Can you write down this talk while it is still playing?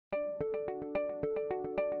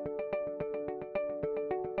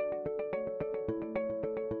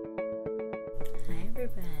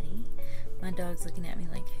everybody. My dog's looking at me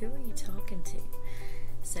like, who are you talking to?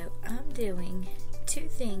 So I'm doing two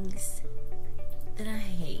things that I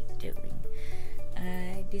hate doing.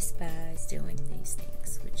 I despise doing these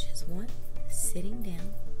things, which is one, sitting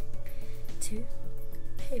down, two,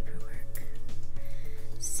 paperwork.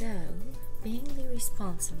 So, being the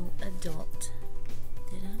responsible adult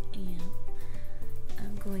that I am,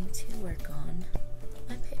 I'm going to work on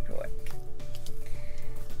my paperwork.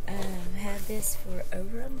 I've had this for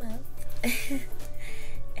over a month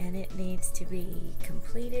and it needs to be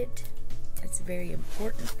completed. It's very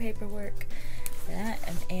important paperwork, but I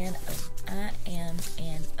am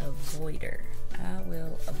an avoider. I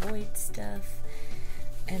will avoid stuff,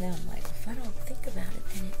 and I'm like, if I don't think about it,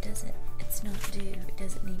 then it's not due. It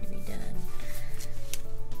doesn't need to be done.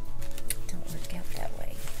 It don't work out that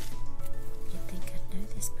way. You'd think I'd know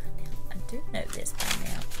this by now. I do know this by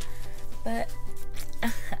now, but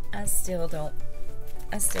I still don't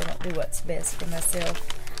do what's best for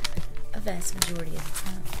myself a vast majority of the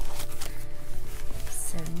time.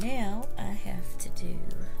 So now I have to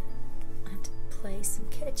play some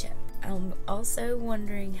catch up. I'm also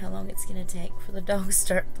wondering how long it's going to take for the dogs to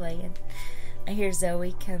start playing. I hear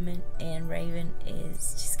Zoe coming and Raven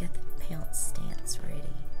she's got the pounce stance ready.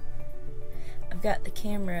 I've got the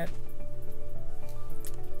camera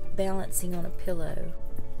balancing on a pillow,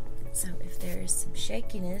 so if there is some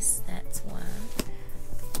shakiness, that's why.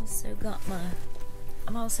 I've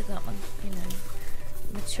also got my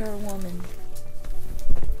mature woman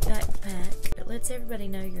backpack. It lets everybody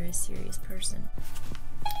know you're a serious person.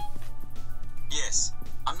 Yes,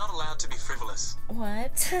 I'm not allowed to be frivolous.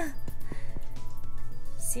 What?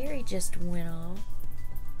 Siri just went off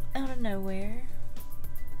out of nowhere.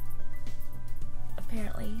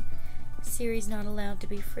 Apparently, Siri's not allowed to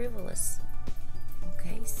be frivolous.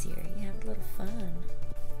 Okay, Siri, have a little fun.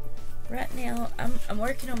 Right now, I'm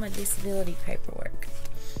working on my disability paperwork,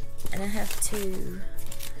 and I have to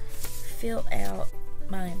fill out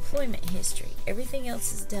my employment history. Everything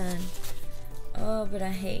else is done. Oh, but I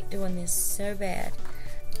hate doing this so bad.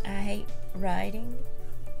 I hate writing,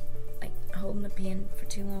 like holding the pen for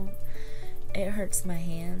too long. It hurts my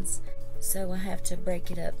hands, so I have to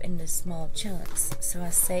break it up into small chunks. So I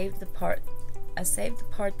saved the part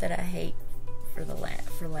that I hate for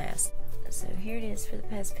last. So here it is for the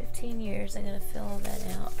past 15 years. I'm gonna fill all that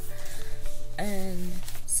out, and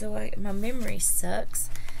so my memory sucks.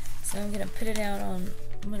 So I'm gonna put it out on.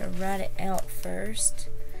 I'm gonna write it out first.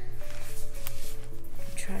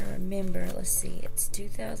 Try to remember. Let's see. It's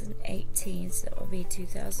 2018, so that will be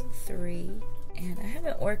 2003. And I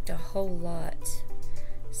haven't worked a whole lot.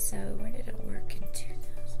 So where did I work in 2003?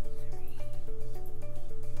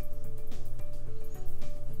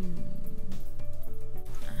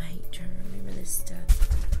 I hate trying to remember this stuff.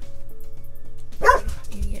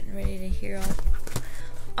 You're getting ready to hear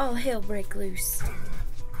all hell break loose.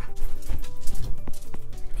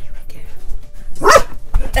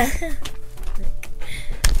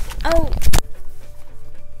 Oh!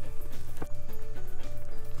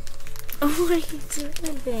 Oh, what are you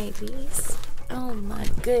doing, babies? Oh my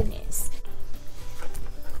goodness.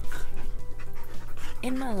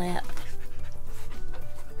 In my lap.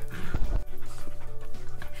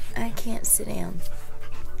 I can't sit down.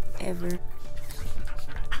 Ever.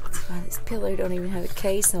 That's why this pillow don't even have a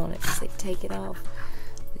case on it, because they take it off.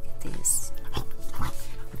 Look at this.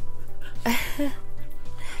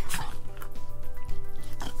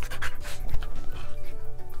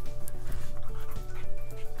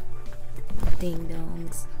 Ding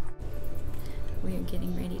dongs. We are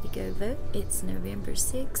getting ready to go vote. It's November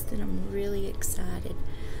 6th and I'm really excited.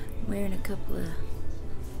 I'm wearing a couple of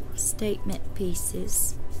statement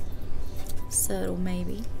pieces. Subtle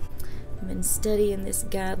maybe. I've been studying this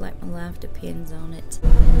guide like my life depends on it.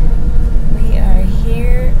 We are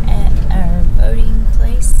here at our voting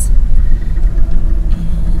place.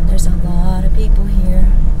 And there's a lot of people here.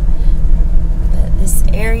 But this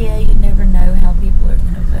area, you never know how people are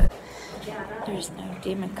going to vote. There's no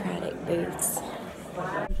Democratic booths.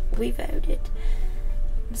 We voted.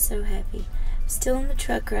 I'm so happy. I'm still in the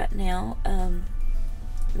truck right now,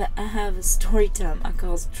 but I have a story time. I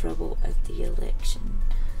caused trouble at the election.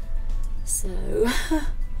 So,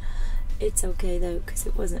 it's okay though, because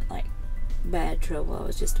it wasn't like bad trouble. I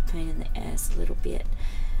was just a pain in the ass a little bit.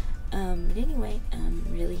 But anyway, I'm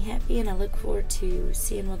really happy and I look forward to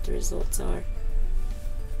seeing what the results are.